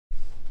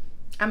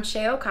I'm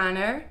Shay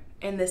O'Connor,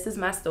 and this is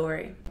my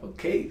story.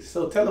 Okay,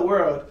 so tell the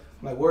world,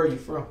 like, where are you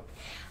from?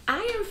 I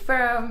am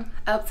from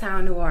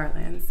Uptown New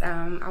Orleans.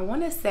 I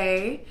want to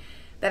say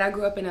that I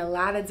grew up in a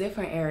lot of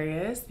different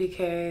areas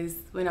because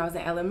when I was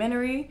in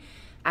elementary,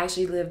 I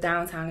actually lived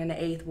downtown in the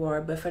 8th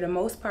Ward, but for the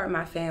most part,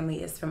 my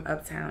family is from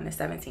Uptown, the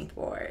 17th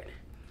Ward.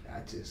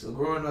 Gotcha. So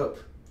growing up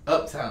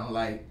uptown,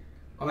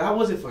 how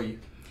was it for you?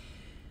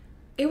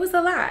 It was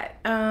a lot.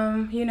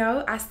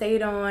 I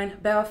stayed on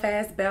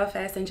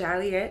Belfast and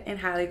Joliet and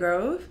Holly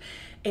Grove.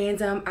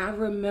 And I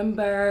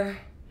remember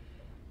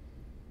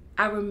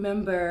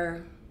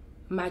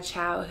my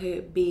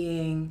childhood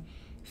being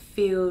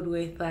filled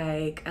with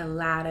like a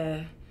lot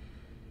of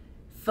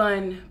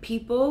fun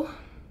people.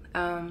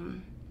 I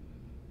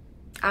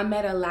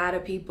met a lot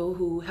of people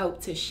who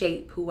helped to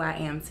shape who I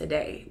am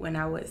today when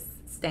I was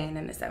staying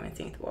in the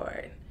 17th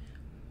Ward.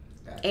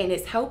 Gotcha. And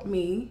it's helped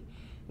me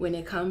when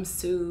it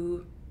comes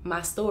to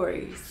my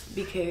stories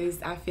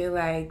because I feel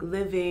like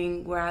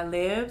living where I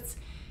lived,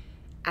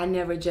 I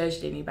never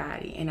judged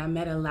anybody, and I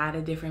met a lot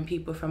of different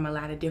people from a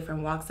lot of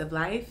different walks of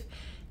life,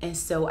 and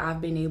so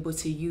I've been able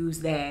to use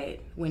that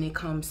when it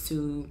comes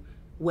to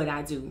what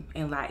I do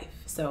in life.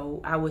 So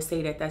I would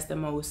say that that's the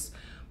most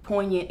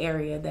poignant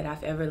area that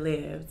I've ever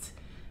lived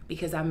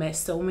because I met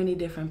so many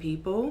different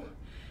people,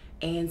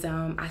 and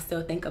I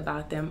still think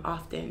about them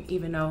often,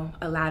 even though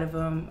a lot of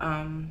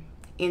them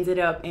ended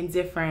up in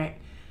different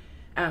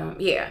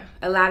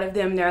a lot of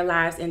them, their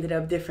lives ended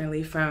up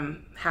differently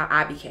from how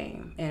I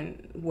became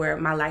and where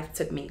my life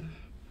took me.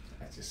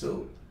 Gotcha.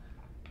 So,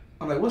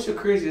 what's your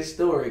craziest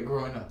story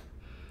growing up?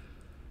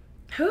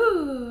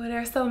 Ooh,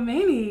 there's so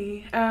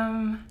many.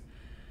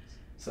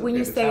 When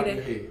you say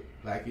that,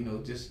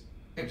 head, just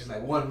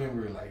like one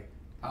memory, like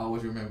I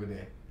always remember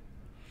that.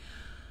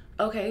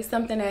 Okay,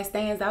 something that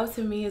stands out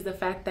to me is the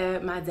fact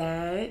that my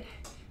dad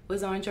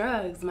was on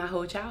drugs my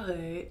whole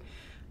childhood.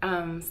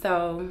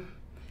 So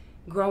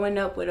growing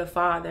up with a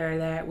father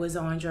that was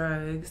on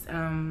drugs,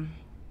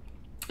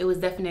 it was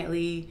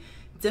definitely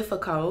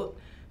difficult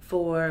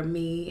for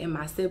me and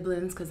my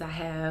siblings because I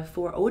have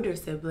 4 older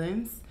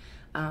siblings.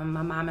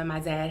 My mom and my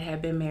dad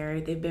have been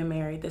married. They've been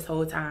married this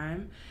whole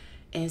time.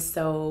 And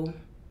so,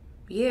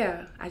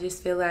 yeah, I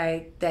just feel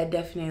like that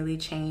definitely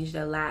changed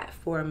a lot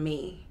for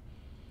me.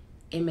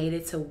 It made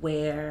it to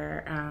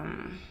where,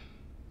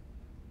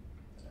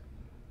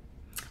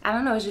 I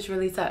don't know, it's just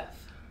really tough.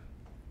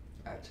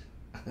 Gotcha.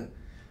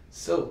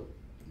 So,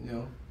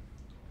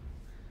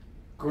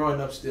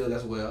 growing up still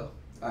as well.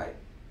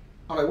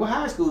 What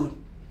high school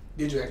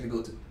did you actually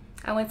go to?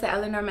 I went to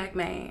Eleanor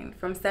McMain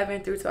from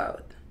 7th through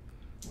 12th.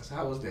 So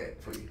how was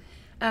that for you?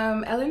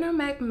 Eleanor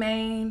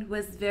McMain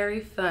was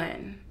very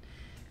fun.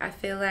 I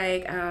feel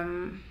like,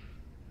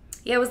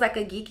 it was like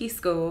a geeky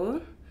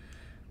school,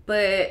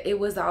 but it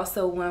was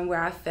also one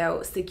where I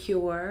felt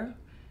secure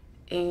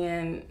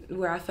and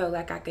where I felt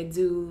like I could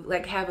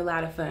have a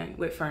lot of fun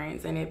with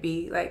friends and it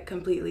be like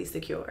completely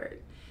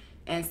secured.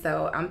 And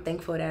so I'm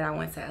thankful that I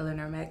went to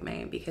Eleanor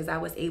McMain because I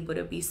was able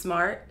to be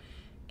smart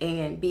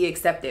and be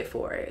accepted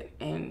for it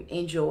and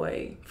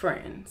enjoy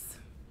friends.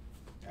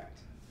 Gotcha.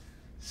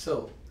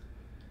 So,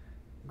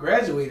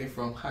 graduating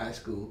from high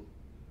school,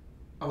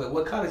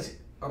 what college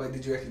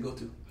did you actually go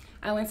to?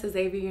 I went to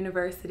Xavier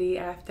University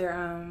after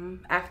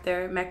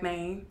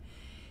McMain.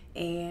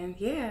 And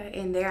yeah,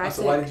 and there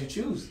So why did you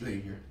choose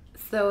Xavier?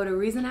 So the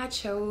reason I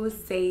chose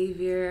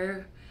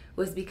Xavier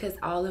was because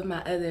all of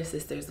my other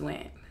sisters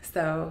went.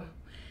 So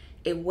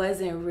it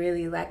wasn't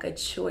really like a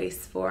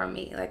choice for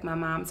me. Like my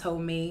mom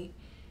told me,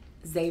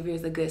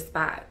 Xavier's a good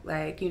spot.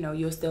 Like,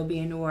 you'll still be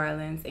in New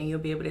Orleans and you'll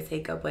be able to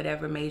take up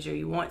whatever major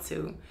you want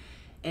to.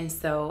 And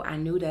so I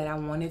knew that I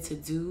wanted to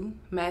do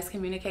mass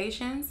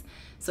communications.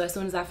 So as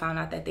soon as I found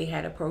out that they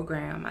had a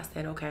program, I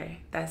said, okay,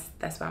 that's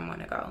where I'm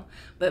gonna go.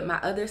 But my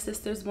other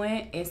sisters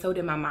went and so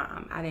did my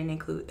mom. I didn't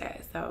include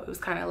that. So it was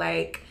kind of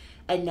like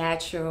a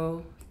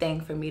natural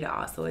thing for me to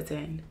also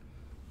attend.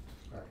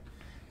 Right.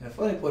 And the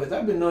funny part is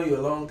I've been knowing you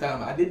a long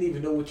time. I didn't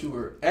even know what you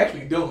were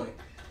actually doing.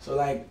 So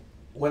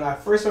when I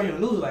first saw you on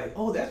the news,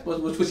 oh, that's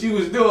what she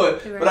was doing.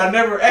 Right. But I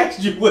never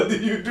asked you, what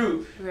did you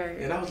do? Right.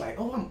 And I was like,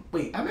 I'm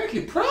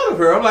actually proud of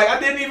her. I'm like, I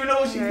didn't even know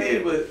what she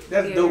did, but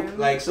that's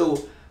dope.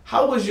 So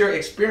how was your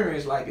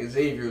experience at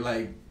Xavier?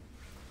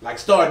 Like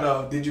starting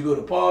off, did you go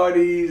to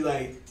parties?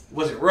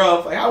 Was it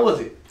rough? How was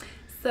it?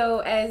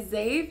 So at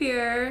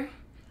Xavier,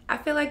 I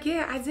feel like,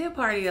 I did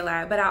party a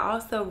lot, but I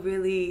also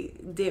really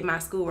did my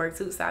schoolwork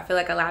too. So I feel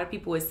like a lot of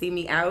people would see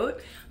me out,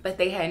 but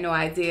they had no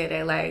idea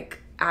that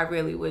I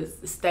really was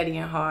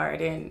studying hard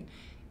and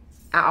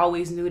I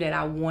always knew that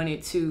I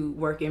wanted to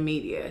work in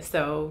media.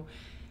 So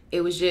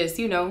it was just,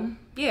 so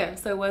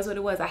it was what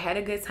it was. I had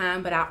a good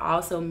time, but I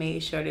also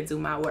made sure to do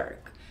my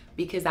work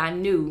because I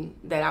knew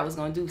that I was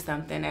going to do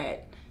something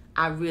that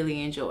I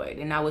really enjoyed.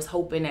 And I was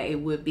hoping that it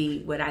would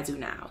be what I do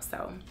now,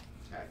 so.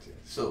 Gotcha.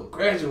 So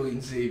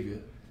graduating Xavier,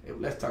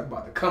 let's talk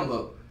about the come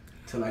up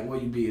to where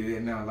you be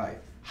at now.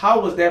 How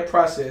was that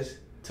process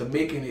to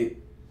making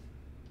it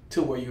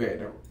to where you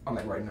at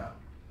right now?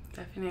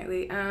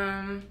 Definitely.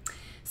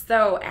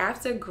 So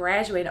after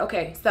graduating,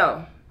 okay,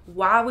 so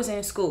while I was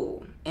in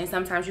school, and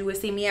sometimes you would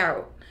see me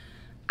out,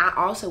 I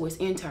also was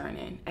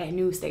interning at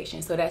news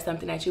stations. So that's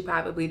something that you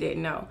probably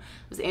didn't know.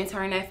 I was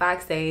interning at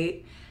Fox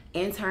 8,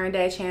 interned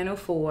at Channel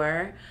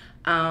 4.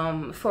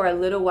 For a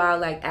little while,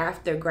 like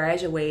after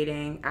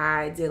graduating,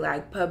 I did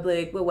like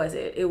public, what was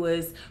it? It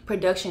was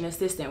production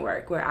assistant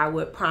work where I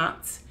would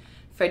prompt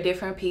for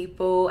different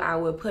people. I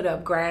would put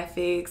up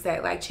graphics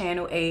at like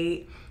Channel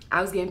 8.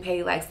 I was getting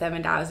paid like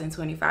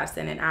 $7.25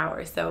 an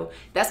hour. So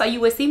that's why you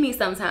would see me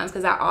sometimes,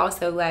 because I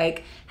also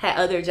like had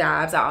other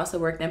jobs. I also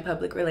worked in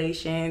public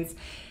relations.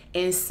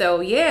 And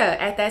so, yeah,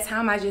 at that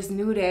time, I just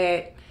knew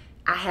that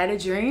I had a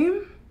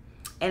dream.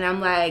 And I'm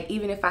like,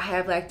 even if I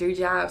have like 3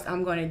 jobs,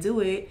 I'm going to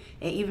do it.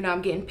 And even though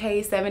I'm getting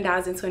paid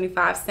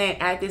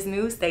 $7.25 at this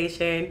news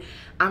station,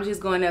 I'm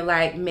just going to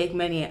like make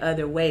money in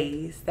other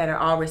ways that are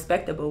all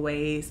respectable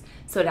ways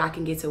so that I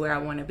can get to where I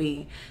want to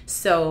be.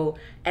 So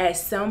at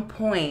some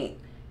point,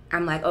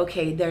 I'm like,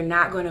 okay, they're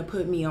not going to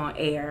put me on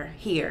air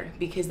here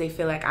because they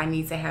feel like I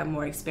need to have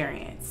more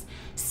experience.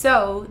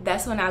 So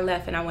that's when I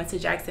left and I went to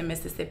Jackson,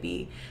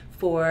 Mississippi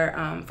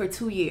for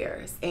 2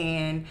 years.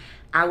 And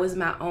I was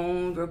my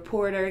own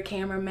reporter,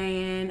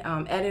 cameraman,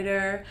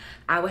 editor.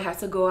 I would have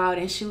to go out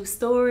and shoot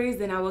stories.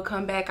 Then I would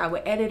come back, I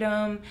would edit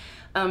them,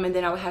 and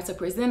then I would have to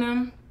present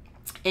them.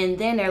 And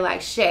then they're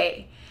like,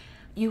 Shay,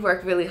 you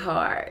work really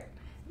hard.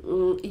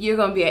 You're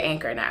gonna be an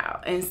anchor now.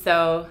 And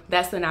so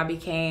that's when I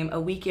became a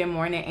weekend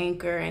morning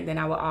anchor, and then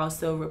I would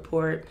also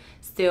report,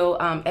 still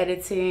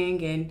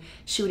editing and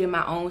shooting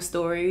my own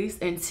stories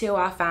until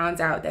I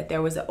found out that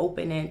there was an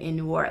opening in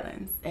New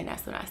Orleans. And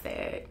that's when I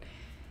said,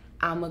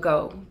 I'm gonna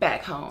go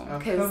back home.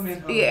 I'm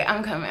coming home. Yeah,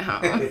 I'm coming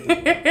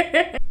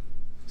home.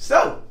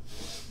 So,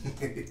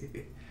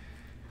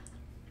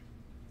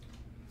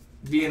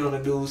 being on the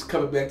news,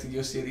 coming back to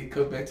your city,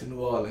 coming back to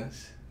New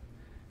Orleans,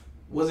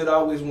 was it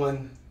always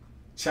one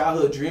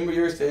childhood dream of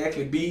yours to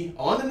actually be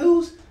on the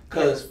news?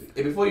 Because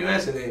before you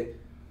answer that,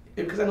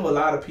 because I know a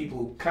lot of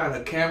people kind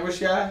of camera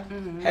shy.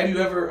 Mm-hmm. Have you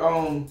ever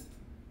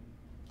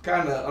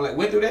kind of like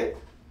went through that?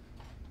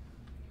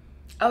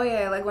 Oh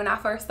yeah, like when I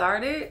first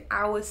started,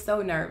 I was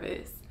so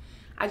nervous.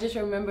 I just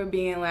remember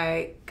being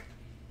like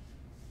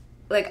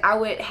I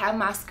would have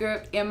my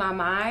script in my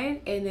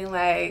mind and then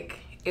like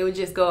it would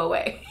just go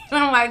away.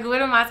 I'm like,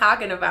 what am I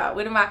talking about?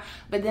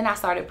 But then I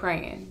started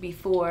praying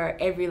before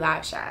every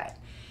live shot.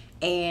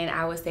 And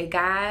I would say,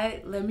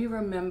 God, let me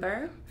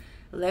remember,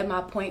 let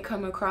my point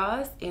come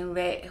across, and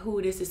let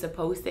who this is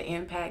supposed to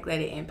impact,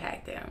 let it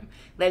impact them.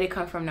 Let it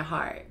come from the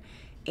heart.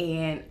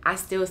 And I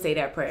still say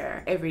that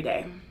prayer every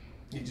day.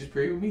 You just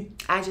pray with me?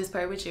 I just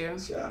pray with you.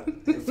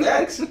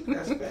 Facts.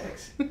 That's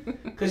facts.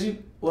 Because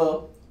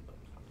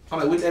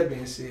with that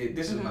being said,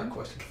 this is my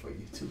question for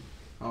you too.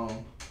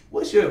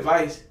 What's your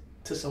advice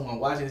to someone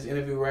watching this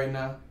interview right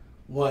now?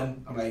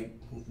 One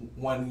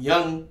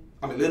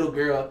little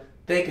girl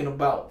thinking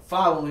about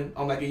following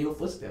in your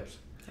footsteps.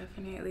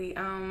 Definitely.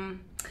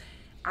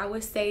 I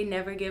would say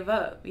never give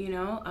up, you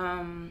know.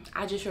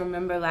 I just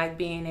remember like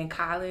being in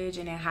college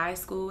and in high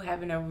school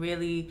having a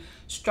really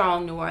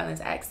strong New Orleans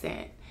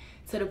accent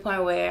to the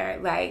point where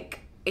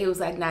like it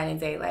was like night and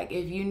day. Like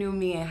if you knew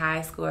me in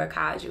high school or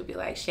college, you would be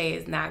like, Shay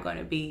is not going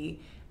to be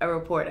a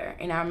reporter.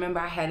 And I remember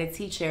I had a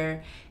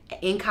teacher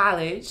in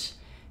college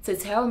to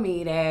tell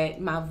me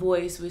that my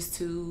voice was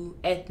too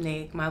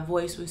ethnic, my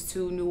voice was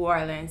too New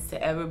Orleans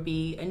to ever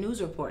be a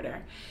news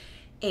reporter.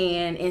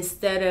 And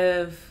instead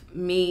of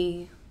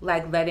me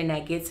like letting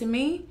that get to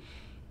me,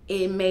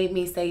 it made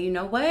me say, you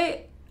know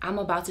what? I'm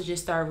about to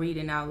just start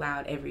reading out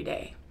loud every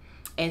day.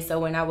 And so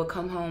when I would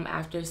come home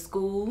after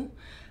school,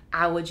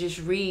 I would just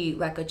read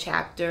like a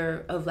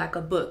chapter of like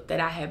a book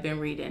that I had been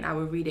reading. I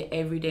would read it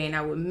every day and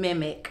I would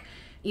mimic,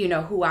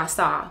 who I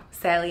saw,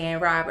 Sally Ann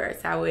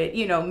Roberts. I would,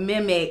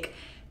 mimic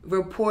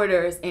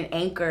reporters and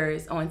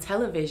anchors on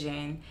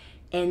television.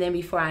 And then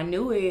before I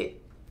knew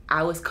it,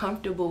 I was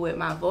comfortable with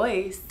my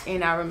voice.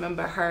 And I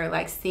remember her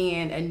like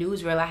seeing a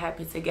newsreel I had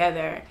put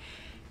together,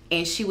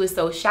 and she was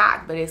so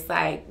shocked. But it's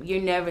like,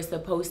 you're never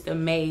supposed to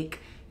make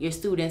your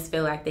students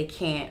feel like they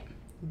can't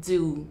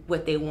do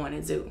what they want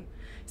to do.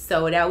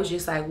 So that was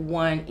just like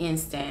one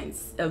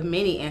instance of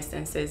many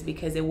instances,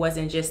 because it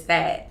wasn't just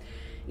that.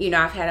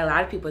 I've had a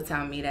lot of people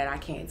tell me that I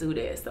can't do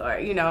this, or,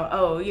 you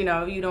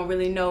don't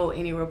really know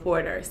any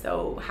reporter,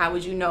 so how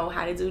would you know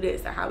how to do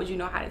this, or how would you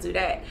know how to do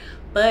that?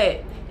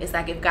 But it's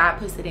like, if God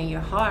puts it in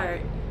your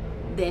heart,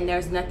 then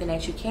there's nothing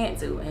that you can't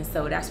do. And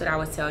so that's what I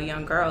would tell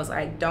young girls,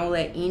 like, don't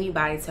let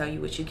anybody tell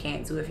you what you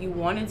can't do. If you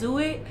want to do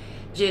it,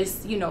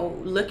 just,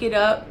 look it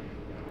up,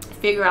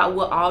 figure out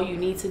what all you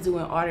need to do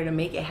in order to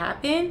make it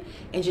happen,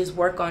 and just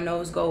work on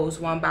those goals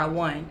one by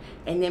one.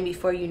 And then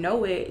before you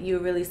know it,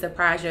 you'll really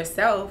surprise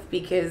yourself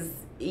because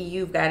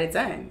you've got it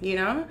done,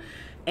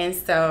 And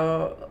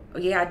so,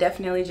 yeah, I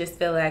definitely just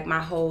feel like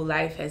my whole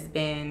life has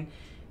been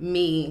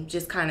me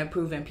just kind of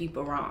proving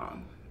people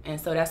wrong. And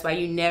so that's why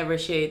you never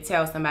should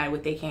tell somebody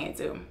what they can't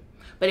do.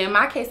 But in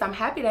my case, I'm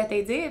happy that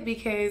they did,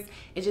 because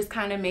it just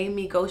kind of made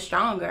me go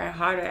stronger and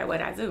harder at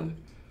what I do.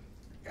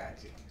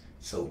 Gotcha.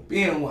 So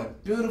being one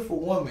beautiful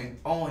woman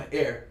on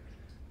air,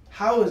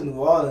 how is New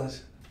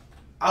Orleans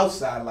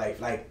outside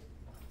life, like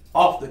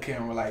off the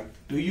camera? Like,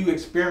 do you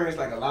experience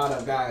like a lot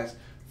of guys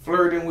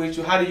flirting with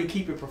you? How do you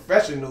keep it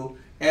professional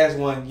as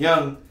one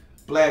young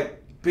black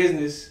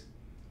business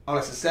on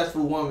a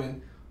successful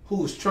woman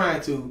who's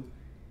trying to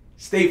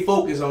stay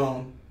focused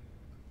on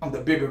the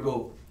bigger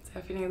goal?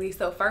 Definitely.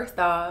 So first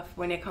off,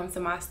 when it comes to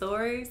my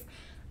stories,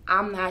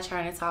 I'm not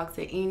trying to talk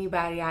to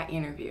anybody I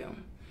interview.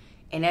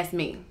 And that's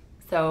me.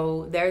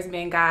 So there's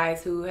been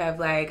guys who have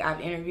like,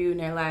 I've interviewed and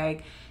they're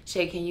like,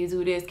 Shay, can you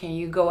do this? Can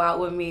you go out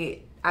with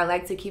me? I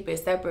like to keep it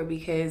separate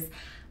because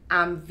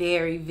I'm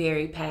very,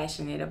 very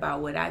passionate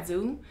about what I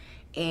do.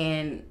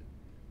 And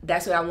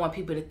that's what I want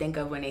people to think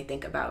of when they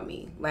think about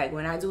me. Like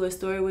when I do a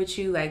story with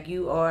you, like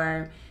you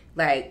are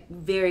like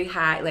very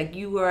high, like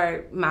you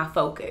are my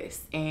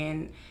focus.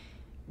 And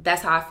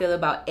that's how I feel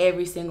about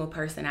every single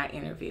person I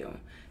interview.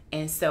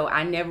 And so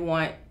I never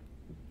want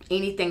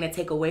anything to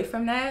take away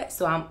from that.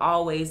 So I'm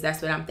always,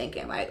 that's what I'm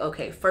thinking. Like,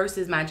 okay, first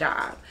is my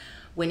job.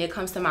 When it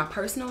comes to my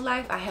personal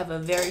life, I have a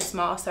very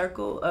small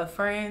circle of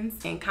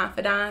friends and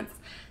confidants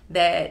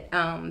that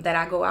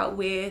I go out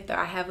with or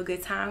I have a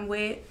good time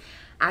with.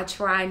 I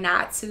try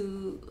not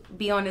to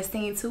be on the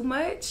scene too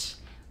much,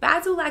 but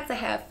I do like to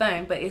have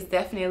fun. But it's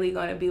definitely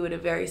going to be with a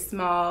very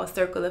small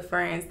circle of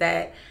friends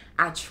that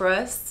I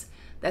trust.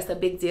 That's a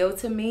big deal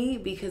to me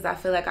because I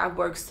feel like I've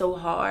worked so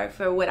hard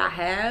for what I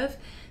have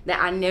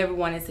that I never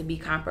wanted to be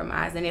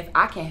compromised. And if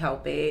I can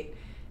help it,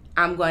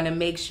 I'm going to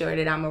make sure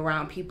that I'm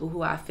around people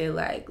who I feel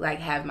like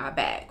have my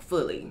back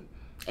fully.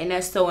 And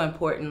that's so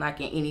important, like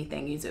in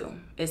anything you do,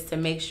 is to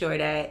make sure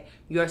that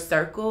your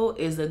circle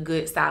is a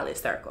good, solid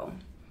circle.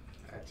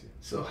 Gotcha.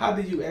 So how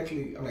do you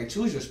actually,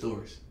 choose your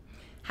stories?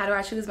 How do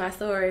I choose my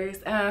stories?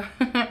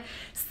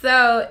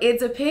 So it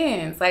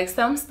depends. Like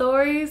some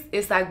stories,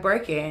 it's like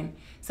breaking.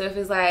 So if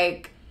it's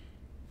like,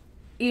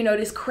 you know,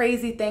 this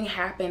crazy thing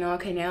happened on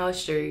Canal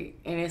Street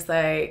and it's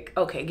like,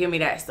 okay, give me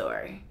that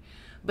story.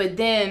 But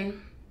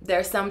then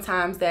there's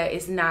sometimes that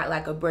it's not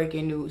like a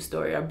breaking news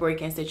story or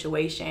breaking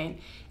situation.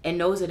 And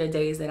those are the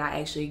days that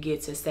I actually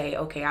get to say,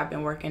 okay, I've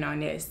been working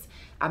on this.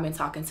 I've been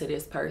talking to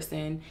this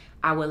person.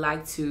 I would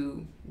like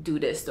to do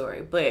this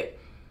story. But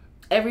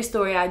every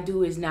story I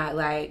do is not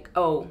like,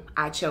 oh,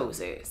 I chose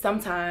it.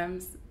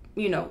 Sometimes,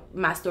 you know,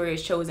 my story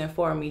is chosen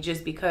for me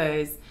just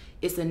because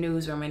it's a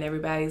newsroom and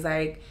everybody's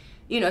like,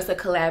 you know, it's a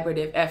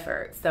collaborative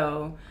effort.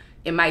 So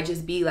it might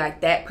just be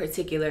like that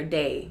particular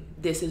day,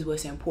 this is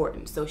what's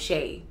important. So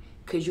Shay,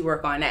 could you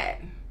work on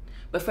that?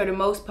 But for the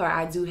most part,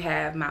 I do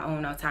have my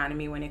own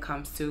autonomy when it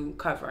comes to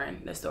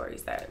covering the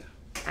stories that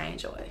I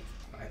enjoy.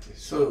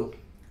 So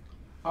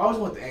I always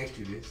want to ask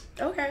you this.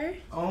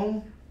 Okay.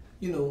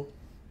 You know,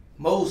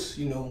 most,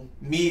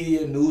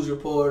 media, news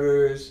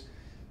reporters,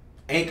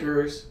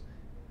 anchors,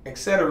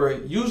 etc.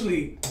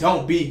 usually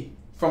don't be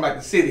from like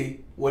the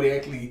city where they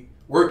actually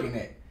working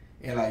at.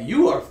 And like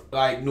you are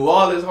like New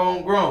Orleans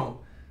homegrown.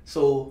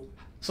 So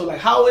like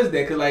how is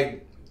that? Cause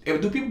like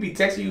do people be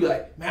texting you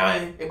like,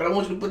 man, but I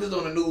want you to put this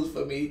on the news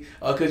for me?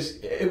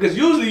 Because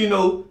usually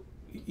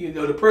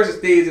the person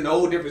stays in a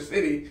whole different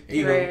city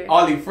and right.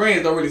 All these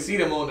friends don't really see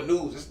them on the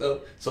news and stuff.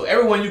 So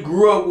everyone you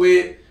grew up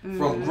with,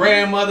 from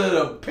grandmother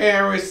to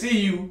parents, see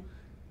you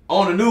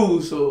on the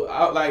news. So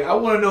I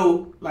want to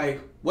know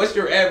like what's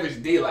your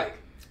average day like?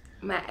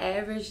 My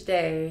average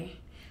day,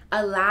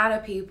 a lot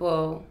of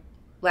people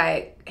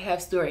like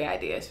have story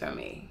ideas for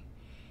me.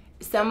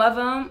 Some of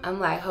them I'm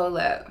like, hold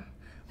up,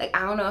 like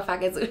I don't know if I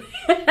can do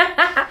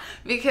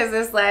because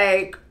it's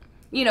like,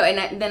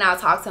 and then I'll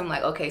talk to them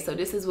like, okay, so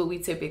this is what we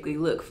typically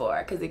look for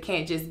because it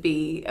can't just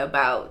be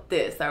about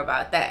this or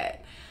about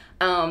that.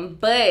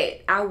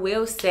 But I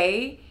will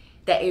say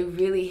that it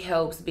really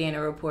helps being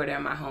a reporter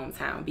in my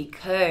hometown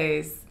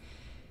because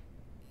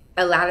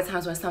a lot of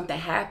times when something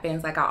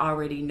happens, like I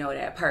already know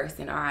that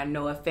person or I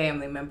know a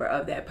family member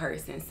of that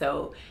person.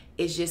 So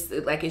it's just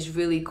like, it's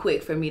really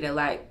quick for me to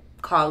like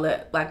call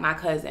up like my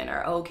cousin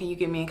or, oh, can you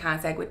get me in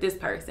contact with this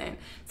person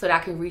so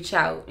that I can reach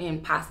out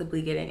and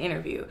possibly get an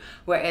interview.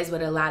 Whereas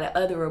with a lot of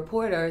other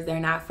reporters, they're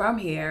not from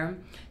here.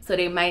 So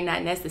they might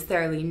not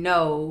necessarily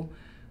know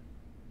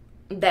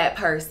that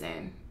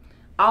person.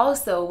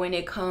 Also, when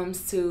it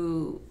comes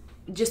to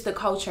just the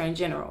culture in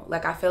general,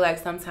 like I feel like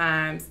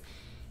sometimes,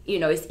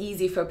 it's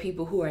easy for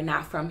people who are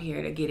not from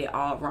here to get it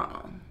all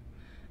wrong.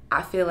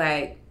 I feel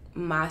like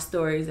my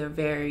stories are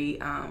very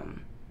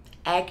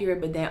accurate,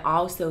 but then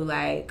also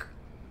like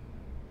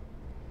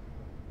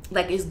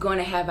it's going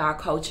to have our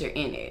culture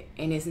in it,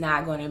 and it's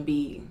not going to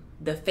be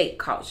the fake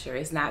culture.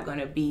 It's not going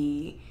to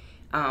be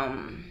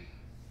I'm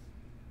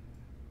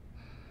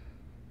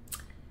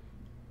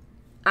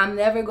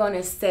never going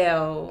to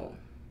sell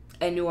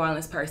a New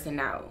Orleans person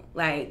out.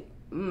 Like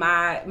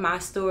my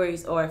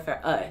stories are for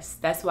us.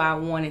 That's why I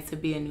wanted to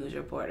be a news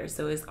reporter.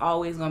 So it's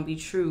always going to be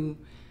true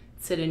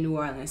to the New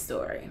Orleans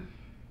story.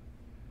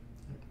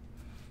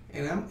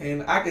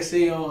 And I can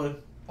say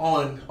on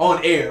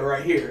air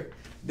right here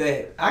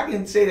that I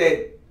can say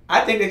that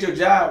I think that your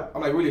job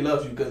really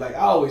loves you because like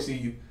I always see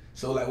you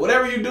So like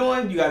whatever you're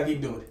doing, you gotta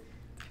keep doing it.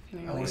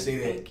 Anyway, I want to say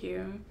that. Thank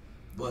you.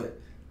 But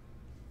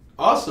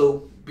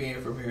also being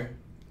from here,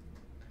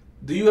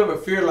 do you ever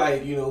feel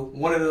like, you know,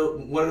 one of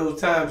those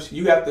times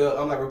you have to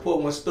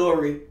report one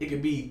story, it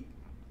could be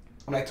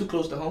too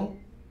close to home?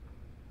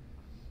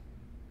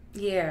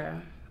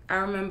 Yeah. I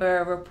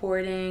remember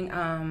reporting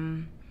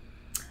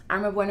I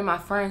remember one of my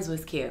friends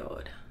was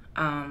killed.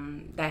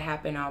 That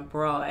happened on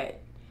Broad.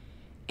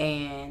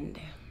 And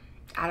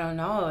I don't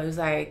know, it was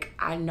like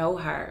I know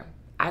her.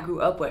 I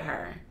grew up with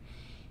her.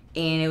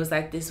 And it was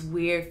like this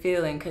weird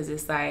feeling because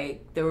it's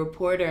like the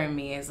reporter in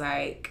me is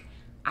like,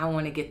 I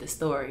want to get the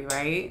story,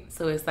 right?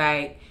 So it's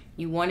like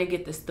you want to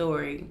get the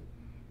story.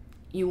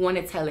 You want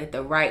to tell it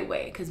the right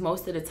way. Because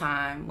most of the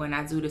time when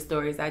I do the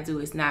stories I do,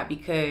 it's not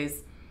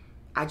because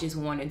I just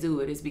want to do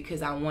it. It's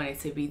because I want it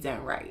to be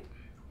done right.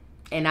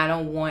 And I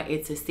don't want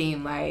it to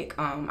seem like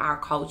our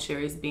culture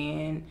is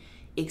being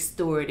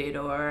extorted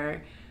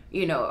or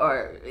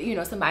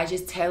somebody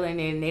just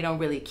telling it and they don't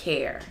really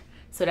care.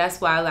 So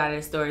that's why a lot of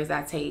the stories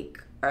I take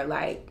are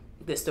like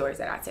the stories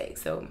that I take.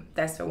 So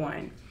that's the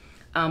one.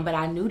 But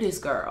I knew this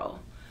girl,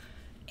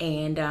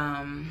 and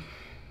a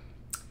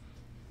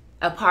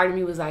part of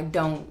me was like,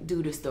 don't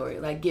do the story.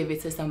 Like, give it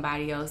to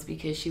somebody else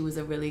because she was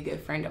a really good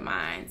friend of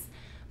mine.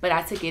 But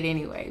I took it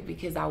anyway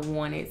because I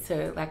wanted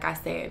to, like I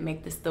said,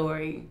 make the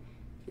story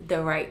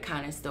the right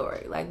kind of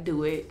story. Like,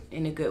 do it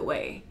in a good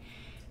way.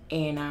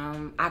 And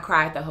I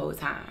cried the whole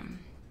time.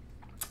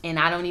 And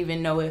I don't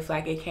even know if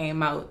like it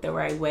came out the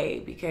right way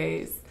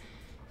because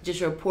just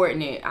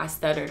reporting it, I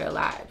stuttered a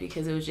lot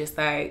because it was just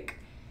like,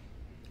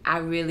 I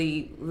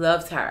really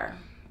loved her.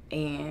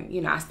 And,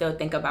 you know, I still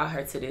think about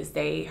her to this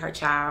day, her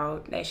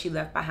child that she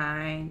left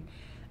behind.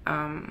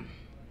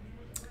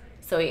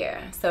 So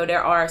yeah, so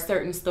there are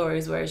certain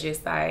stories where it's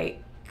just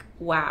like,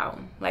 wow,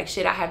 like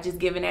should I have just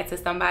given that to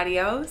somebody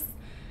else?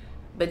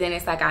 But then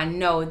it's like, I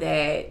know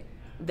that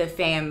the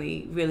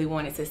family really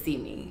wanted to see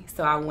me,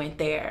 so I went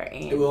there,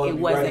 and it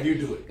wasn't right if you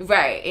do it.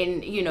 Right.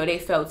 And you know, they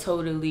felt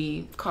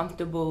totally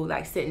comfortable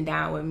like sitting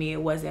down with me.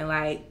 It wasn't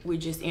like we're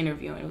just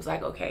interviewing. It was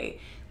like, okay,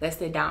 let's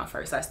sit down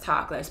first, let's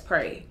talk, let's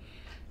pray,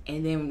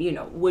 and then, you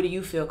know, what do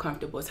you feel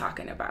comfortable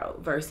talking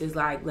about versus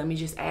like, let me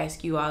just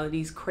ask you all of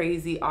these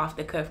crazy off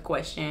the cuff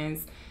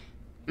questions.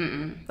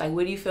 Like,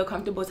 what do you feel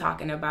comfortable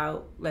talking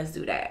about? Let's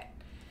do that.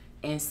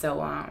 And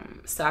so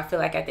so I feel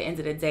like at the end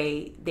of the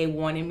day they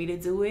wanted me to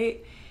do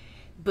it.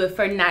 But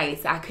for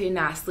nights, I could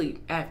not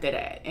sleep after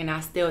that. And I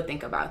still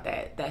think about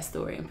that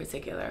story in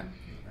particular.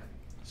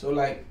 So,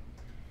 like,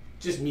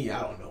 just me,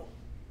 I don't know.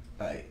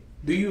 Like,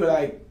 do you,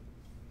 like,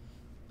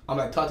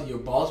 talk to your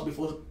boss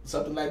before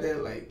something like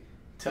that? Like,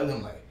 tell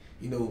him, like,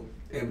 you know,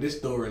 if this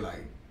story,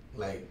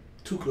 like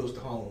too close to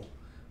home.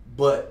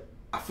 But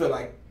I feel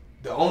like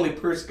the only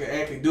person can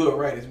actually do it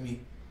right is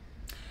me.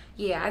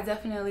 Yeah, I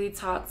definitely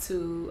talk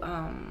to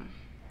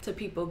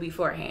people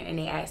beforehand, and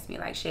they asked me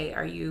like, Shay,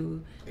 are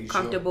you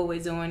comfortable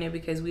with doing it,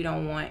 because we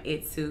don't want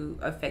it to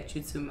affect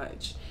you too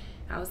much.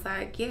 I was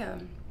like, yeah,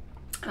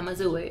 I'm gonna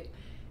do it.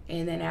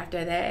 And then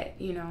after that,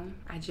 you know,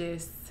 I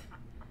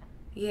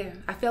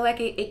feel like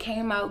it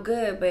came out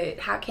good. But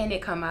how can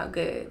it come out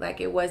good?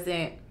 Like, it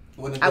wasn't,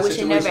 I wish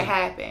it never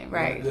happened.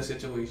 Right. The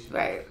situation.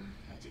 Right.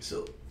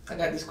 So I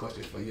got this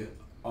question for you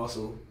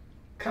also,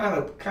 kind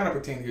of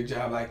pertaining to your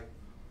job. Like,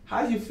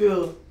 how do you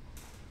feel,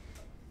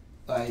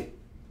 like,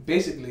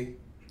 basically,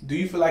 do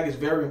you feel like it's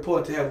very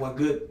important to have one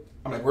good,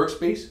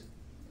 workspace?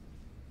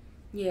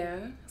 Yeah.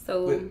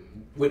 So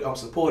with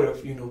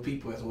supportive, you know,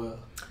 people as well.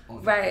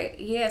 Right.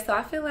 Yeah. So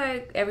I feel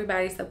like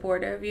everybody's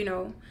supportive. You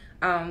know,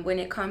 when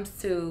it comes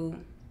to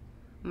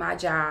my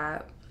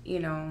job, you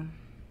know,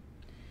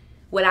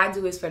 what I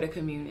do is for the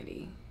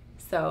community.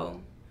 So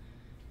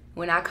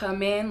when I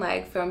come in,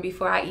 like from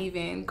before I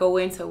even go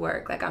into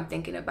work, like I'm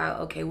thinking about,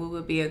 okay, what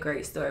would be a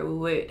great story? What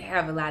would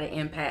have a lot of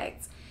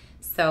impact?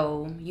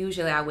 So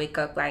usually I wake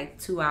up like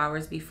 2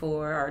 hours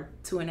before, or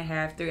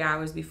 2.5, 3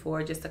 hours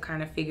before, just to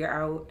kind of figure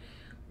out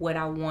what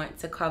I want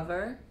to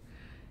cover.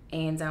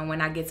 And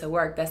when I get to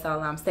work, that's all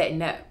I'm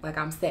setting up. Like,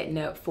 I'm setting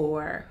up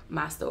for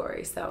my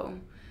story. So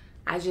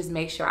I just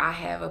make sure I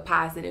have a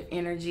positive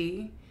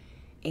energy.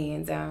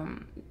 And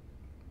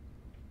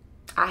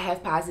I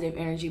have positive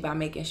energy by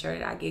making sure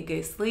that I get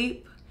good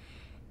sleep.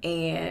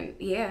 And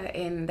yeah,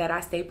 and that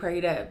I stay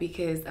prayed up,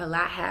 because a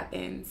lot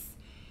happens.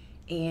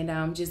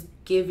 And just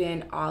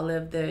given all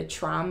of the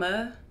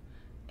trauma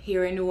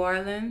here in New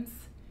Orleans,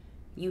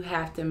 you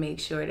have to make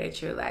sure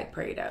that you're like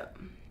prayed up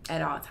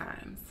at all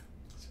times.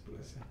 That's a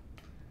blessing.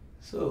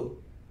 So,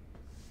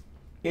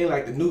 in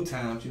like the new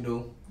times, you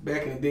know,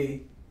 back in the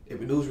day, if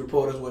the news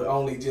reporters would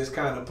only just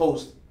kind of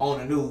post on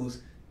the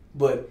news,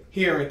 but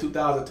here in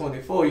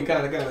 2024, you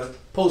kind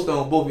of post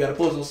on both. You got to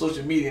post on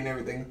social media and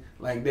everything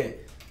like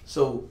that.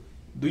 So,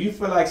 do you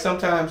feel like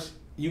sometimes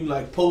you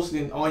like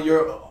posting on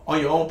your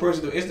own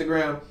personal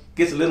Instagram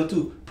gets a little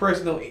too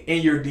personal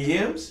in your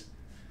DMs?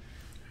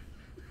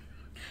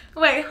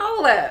 Wait,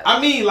 hold up.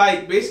 I mean,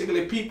 like,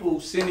 basically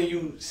people sending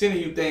you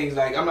things.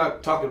 Like, I'm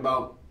not talking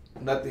about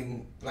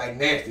nothing like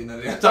nasty.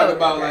 I'm talking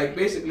about like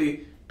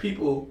basically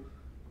people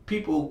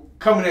people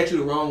coming at you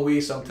the wrong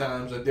way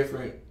sometimes, or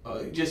different,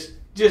 just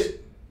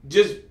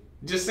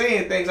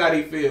saying things how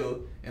they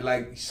feel, and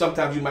like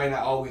sometimes you might not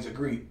always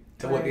agree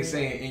to what they're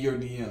saying in your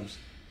DMs,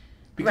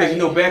 because you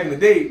know back in the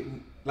day,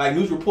 like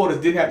news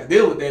reporters didn't have to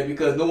deal with that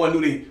because no one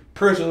knew their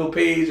personal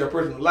page or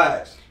personal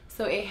lives.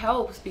 So it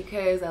helps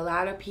because a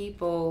lot of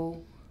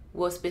people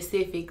will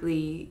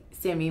specifically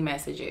send me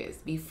messages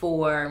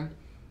before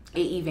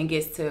it even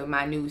gets to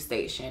my news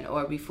station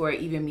or before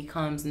it even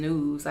becomes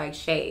news, like,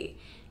 Shay,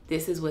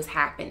 this is what's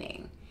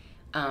happening.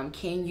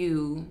 Can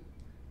you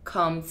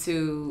come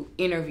to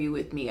interview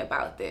with me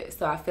about this?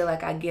 So I feel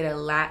like I get a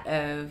lot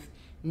of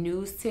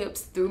news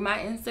tips through my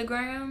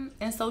Instagram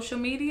and social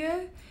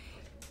media,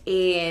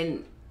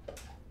 and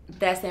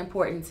that's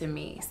important to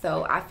me.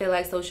 So I feel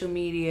like social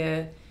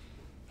media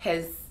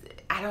has,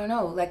 I don't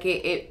know, like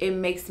it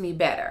makes me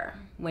better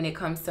when it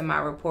comes to my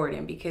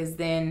reporting, because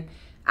then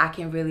I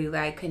can really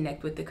like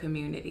connect with the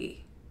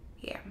community.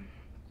 Yeah.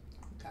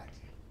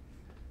 Gotcha.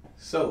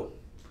 So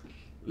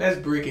let's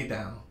break it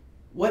down.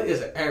 What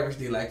is an average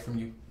day like from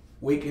you,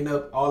 waking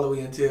up all the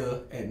way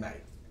until at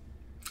night?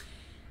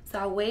 So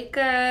I wake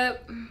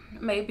up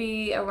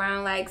maybe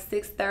around like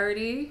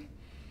 6:30,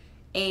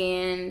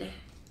 and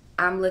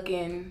I'm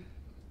looking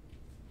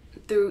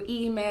through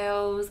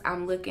emails,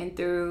 I'm looking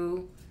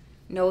through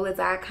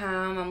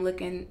Nolazine.com, I'm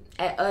looking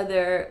at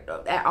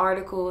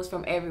articles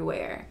from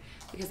everywhere,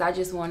 because I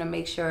just want to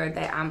make sure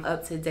that I'm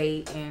up to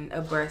date and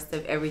abreast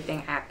of everything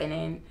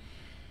happening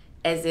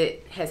as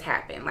it has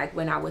happened, like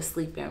when I was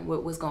sleeping,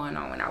 what was going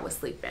on when I was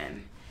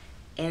sleeping.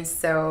 And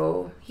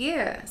so,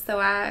 yeah, so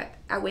I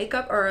wake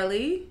up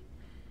early,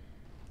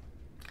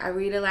 I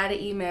read a lot of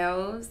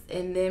emails,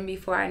 and then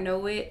before I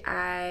know it,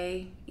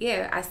 I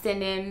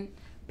send in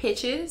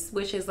pitches,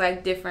 which is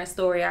like different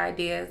story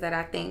ideas that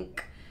I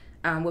think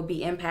would be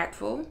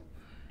impactful.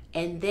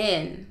 And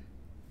then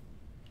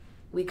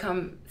we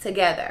come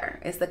together.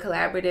 It's a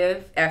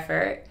collaborative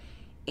effort,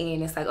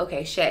 and it's like,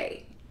 okay,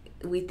 Shay,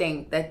 we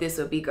think that this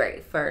would be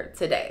great for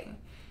today.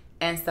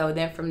 And so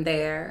then from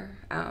there,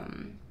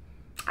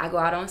 I go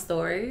out on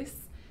stories,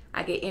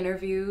 I get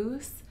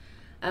interviews.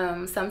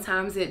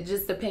 Sometimes it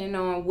just depending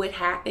on what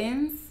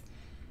happens,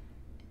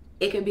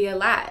 it could be a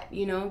lot,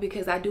 you know,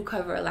 because I do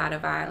cover a lot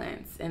of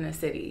violence in the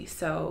city.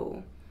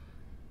 So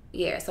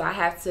yeah, so I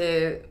have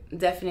to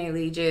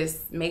definitely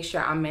just make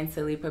sure I'm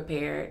mentally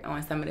prepared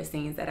on some of the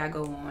scenes that I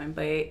go on.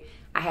 But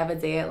I have a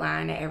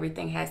deadline that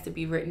everything has to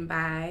be written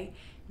by,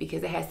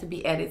 because it has to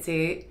be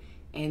edited,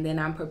 and then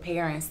I'm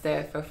preparing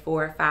stuff for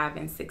 4, 5,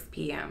 and 6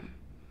 p.m.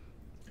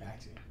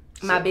 Gotcha.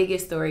 My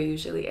biggest story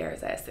usually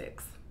airs at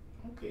 6.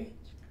 Okay.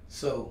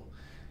 So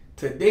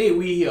today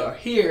we are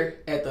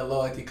here at the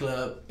Loyalty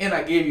Club, and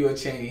I gave you a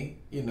chain,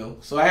 you know,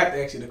 so I have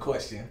to ask you the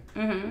question.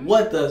 Mm-hmm.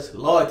 What does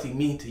loyalty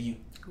mean to you?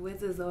 What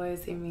does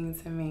loyalty mean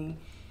to me?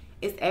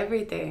 It's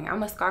everything.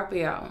 I'm a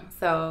Scorpio,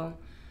 so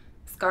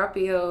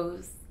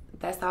Scorpios,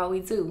 that's all we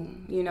do,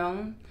 you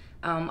know.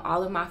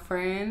 All of my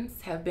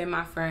friends have been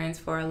my friends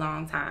for a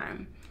long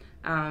time,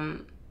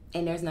 and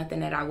there's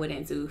nothing that I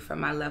wouldn't do for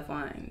my loved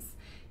ones.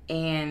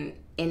 And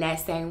in that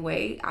same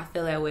way, I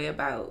feel that way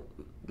about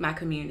my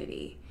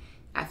community.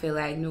 I feel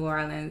like New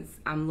Orleans,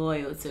 I'm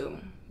loyal to,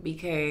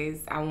 because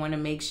I want to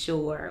make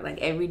sure, like,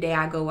 every day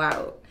I go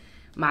out,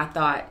 my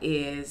thought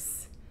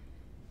is,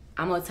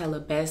 I'm going to tell the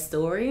best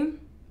story.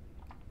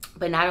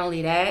 But not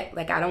only that,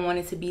 like, I don't want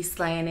it to be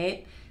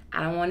slanted.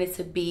 I don't want it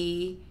to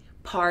be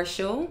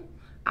partial.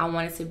 I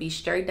want it to be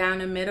straight down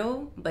the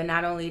middle. But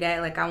not only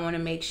that, like, I want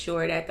to make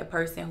sure that the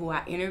person who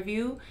I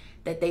interview,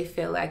 that they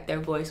feel like their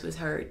voice was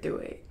heard through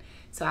it.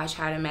 So I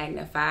try to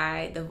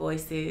magnify the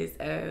voices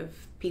of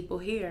people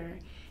here.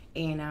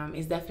 And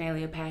it's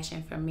definitely a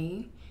passion for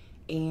me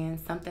and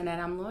something that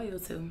I'm loyal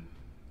to.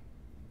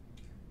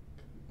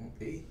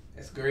 Okay,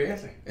 that's a great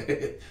answer.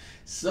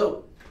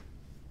 So,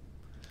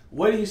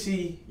 where do you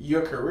see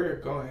your career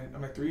going,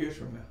 3 years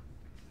from now?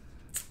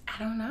 I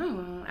don't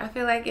know. I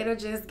feel like it'll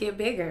just get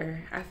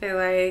bigger. I feel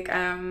like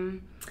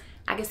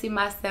I can see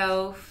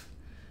myself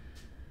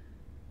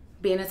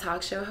being a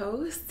talk show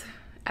host.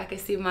 I can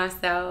see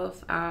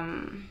myself...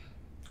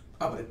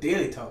 a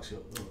daily talk show.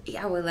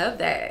 Yeah, I would love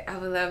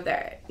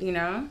that. You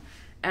know?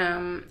 I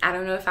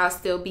don't know if I'll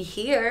still be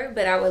here,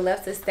 but I would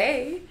love to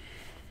stay.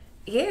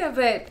 Yeah,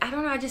 but I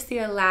don't know. I just see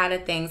a lot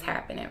of things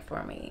happening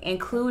for me,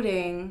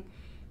 including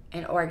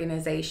an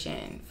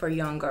organization for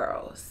young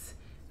girls.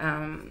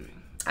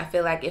 I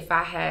feel like if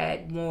I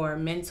had more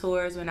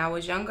mentors when I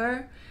was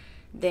younger,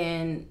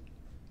 then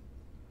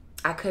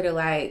I could have,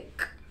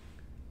 like,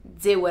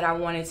 did what I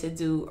wanted to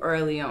do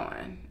early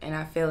on. And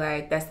I feel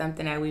like that's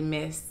something that we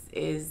miss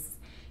is,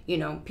 you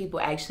know, people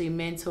actually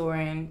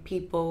mentoring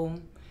people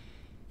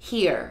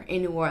here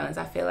in New Orleans.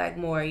 I feel like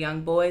more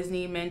young boys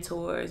need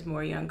mentors,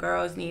 more young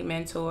girls need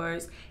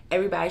mentors.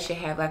 Everybody should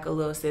have like a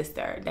little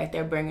sister that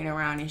they're bringing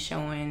around and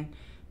showing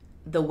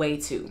the way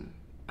to,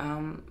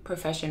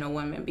 professional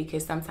women,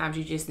 because sometimes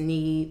you just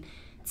need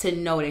to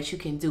know that you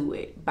can do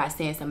it by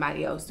seeing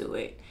somebody else do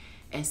it.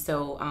 And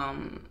so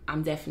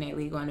I'm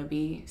definitely going to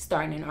be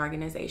starting an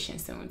organization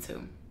soon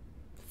too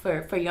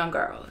for young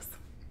girls.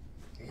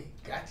 Okay,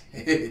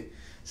 gotcha.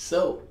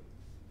 So,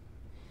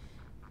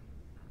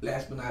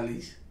 last but not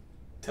least,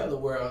 tell the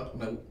world,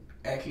 where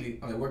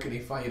can they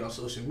find you on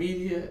social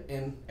media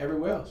and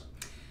everywhere else?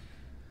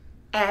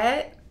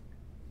 At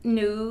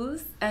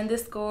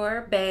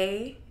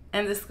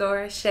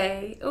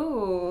news_bay_Shay.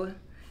 Ooh.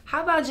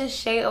 How about just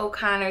Shay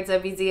O'Connor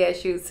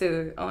WDSU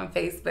too on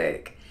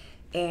Facebook,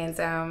 and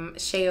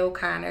Shay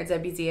O'Connor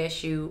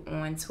WDSU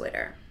on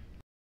Twitter.